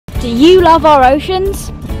Do you love our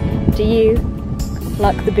oceans? Do you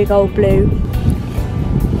like the big old blue?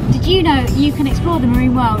 Did you know you can explore the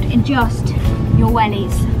marine world in just your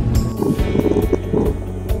wellies?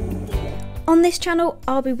 On this channel,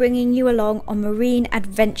 I'll be bringing you along on marine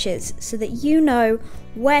adventures so that you know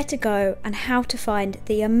where to go and how to find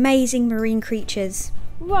the amazing marine creatures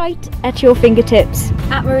right at your fingertips.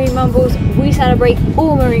 At MarineMumbles, we celebrate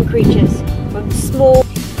all marine creatures, from small,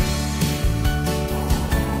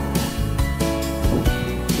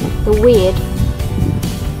 the weird,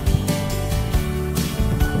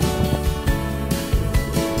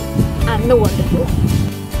 and the wonderful.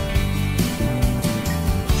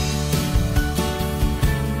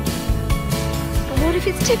 But what if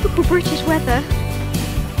it's typical British weather?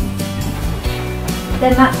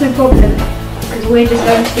 Then that's no problem, because we're just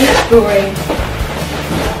going to be exploring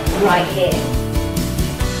right here.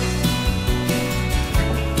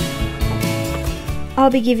 I'll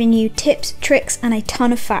be giving you tips, tricks and a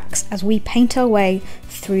ton of facts as we paint our way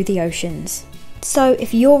through the oceans. So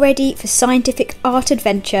if you're ready for scientific art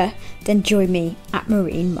adventure, then join me at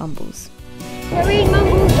MarineMumbles.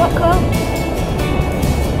 MarineMumbles.com